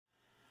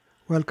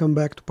Welcome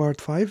back to part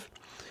 5.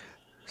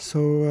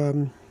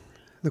 So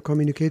the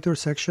communicator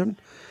section.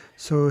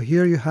 So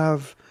here you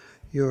have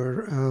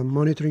your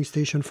monitoring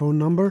station phone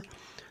number.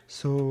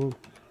 So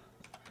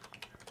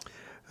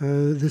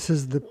this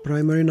is the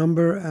primary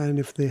number, and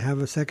if they have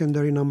a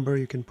secondary number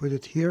you can put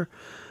it here.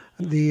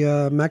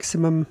 The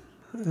maximum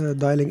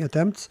dialing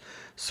attempts.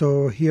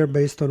 So here,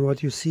 based on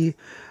what you see,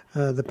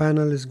 the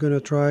panel is going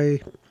to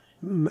try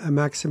a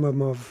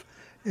maximum of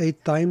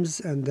 8 times,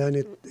 and then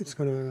it's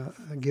going to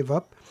give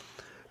up.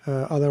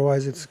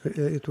 Otherwise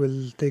it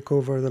will take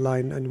over the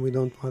line, and we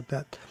don't want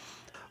that.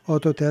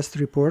 Auto test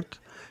report.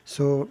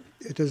 So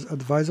it is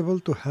advisable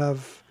to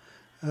have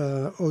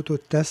auto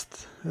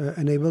test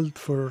enabled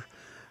for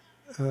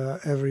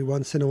every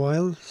once in a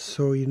while,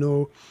 so you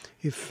know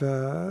if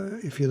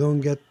you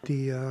don't get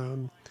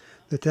the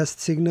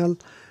test signal,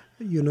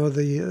 you know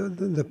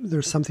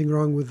there's something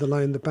wrong with the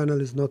line. The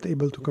panel is not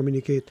able to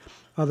communicate.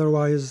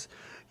 Otherwise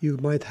you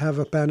might have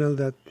a panel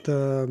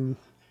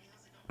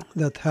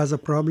that has a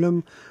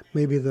problem.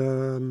 Maybe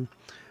the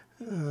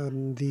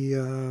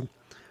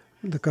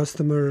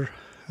customer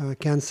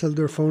canceled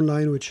their phone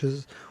line,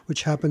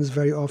 which happens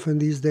very often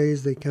these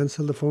days. They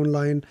cancel the phone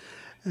line,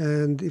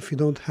 and if you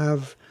don't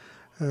have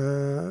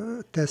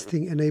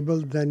testing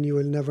enabled, then you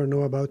will never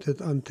know about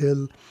it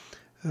until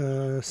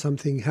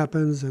something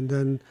happens, and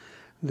then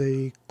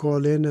they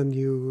call in, and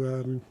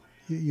you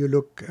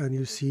look and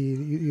you see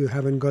you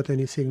haven't got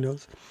any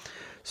signals.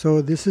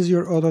 So this is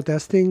your auto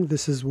testing.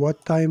 This is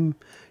what time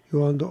you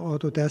want the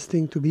auto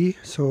testing to be.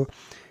 So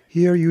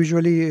here,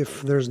 usually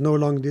if there's no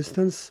long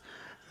distance,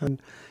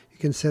 and you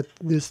can set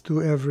this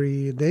to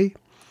every day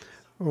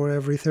or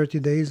every 30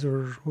 days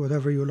or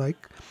whatever you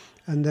like.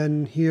 And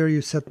then here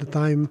you set the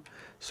time.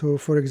 So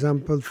for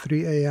example,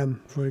 3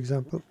 a.m. for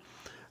example.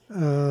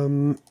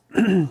 The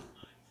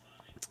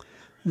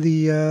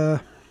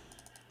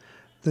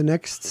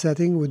next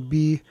setting would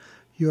be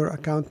your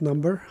account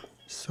number.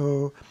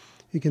 So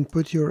you can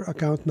put your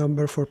account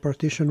number for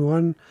partition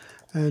 1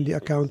 and the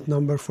account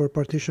number for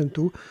partition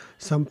 2.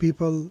 Some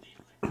people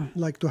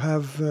like to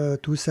have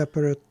 2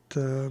 separate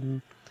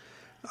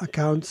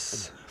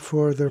accounts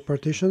for their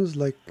partitions,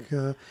 like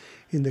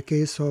in the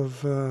case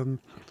of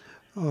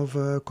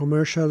a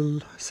commercial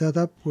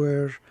setup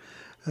where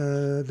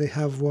they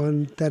have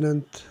one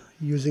tenant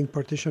using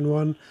partition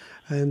 1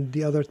 and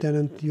the other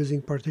tenant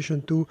using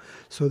partition 2,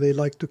 so they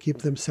like to keep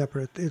them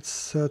separate.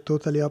 It's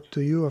totally up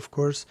to you, of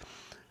course.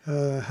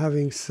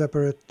 Having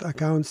separate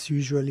accounts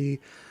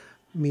usually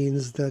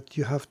means that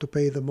you have to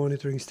pay the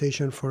monitoring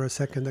station for a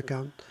second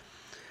account.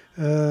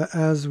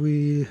 As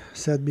we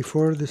said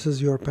before, this is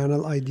your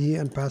panel ID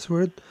and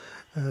password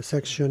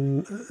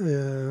section.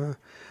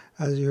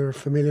 As you're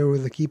familiar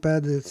with the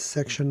keypad, it's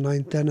section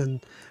 910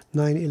 and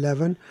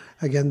 911.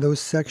 Again, those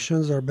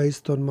sections are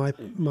based on my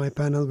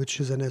panel, which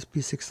is an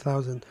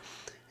SP6000.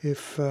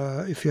 If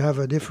you have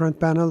a different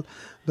panel,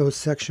 those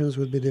sections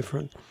would be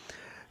different.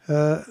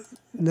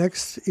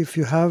 Next, if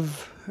you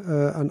have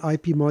an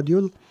IP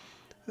module,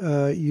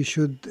 you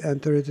should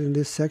enter it in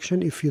this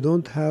section. If you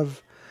don't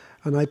have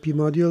an IP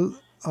module,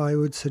 I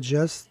would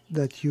suggest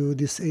that you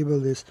disable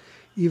this.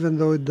 Even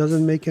though it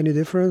doesn't make any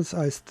difference,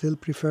 I still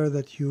prefer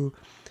that you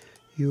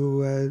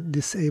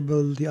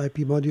disable the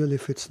IP module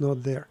if it's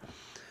not there,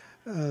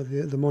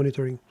 the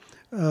monitoring.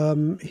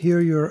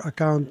 Here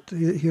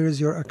is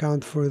your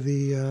account for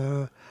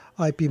the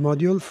IP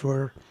module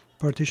for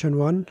partition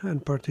 1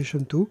 and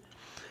partition 2.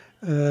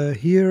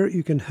 Here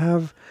you can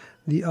have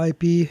the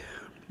IP,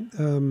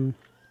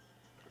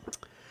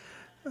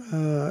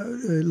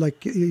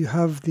 like you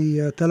have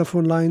the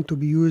telephone line to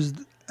be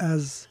used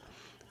as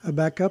a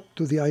backup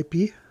to the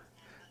IP.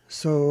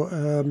 So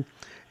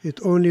it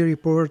only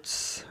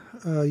reports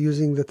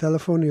using the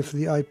telephone if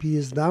the IP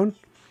is down,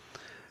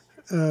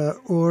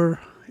 or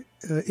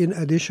in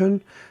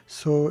addition,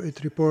 so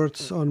it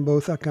reports on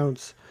both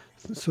accounts.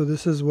 So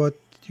this is what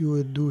you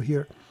would do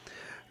here.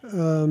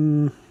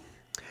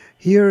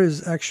 Here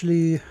is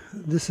actually,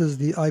 this is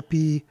the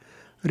IP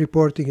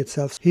reporting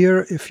itself.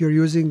 Here, if you're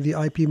using the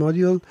IP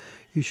module,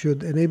 you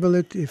should enable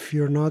it. If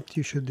you're not,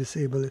 you should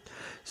disable it.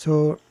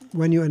 So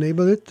when you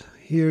enable it,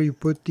 here you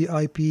put the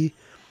IP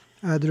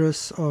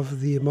address of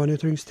the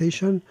monitoring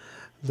station,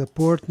 the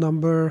port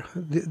number.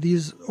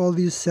 All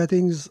these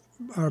settings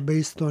are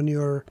based on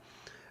your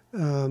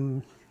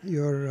account,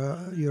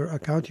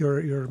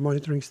 your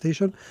monitoring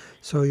station.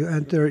 So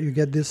you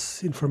get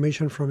this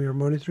information from your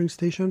monitoring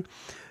station.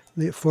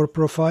 For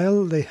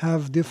profile, they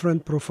have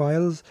different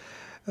profiles.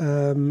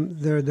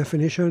 Their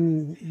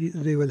definition,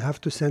 they will have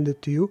to send it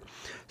to you.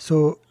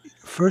 So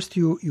first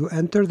you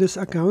enter this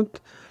account.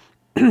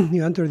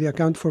 You enter the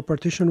account for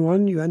partition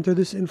 1, you enter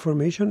this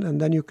information, and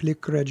then you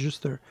click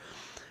register.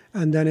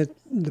 And then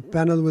the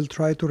panel will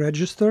try to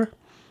register,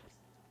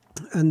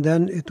 and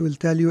then it will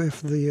tell you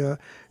if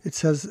it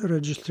says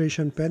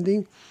registration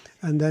pending,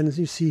 and then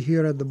you see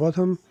here at the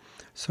bottom,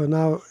 so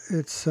now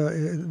it's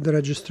the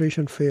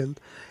registration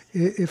failed.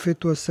 If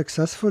it was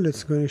successful,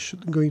 it's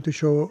going to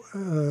show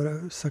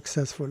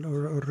successful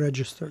or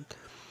registered.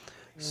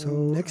 So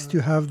next you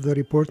have the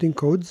reporting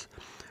codes.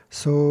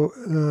 So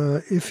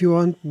if you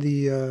want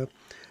the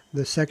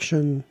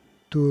section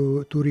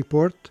to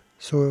report,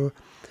 so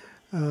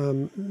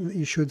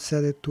you should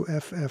set it to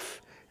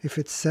FF. If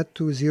it's set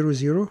to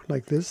 00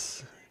 like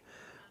this,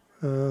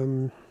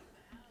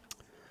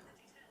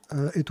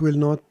 it will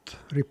not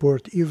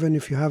report, even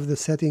if you have the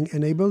setting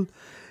enabled.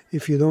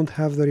 If you don't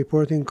have the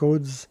reporting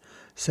codes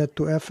set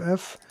to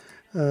FF,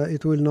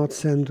 it will not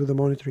send to the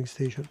monitoring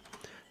station.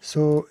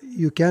 So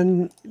you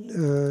can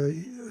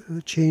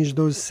change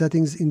those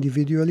settings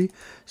individually.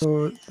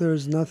 So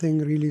there's nothing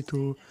really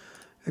to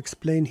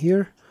explain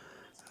here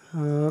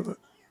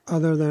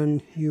other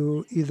than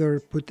you either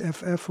put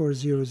FF or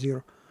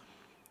 00.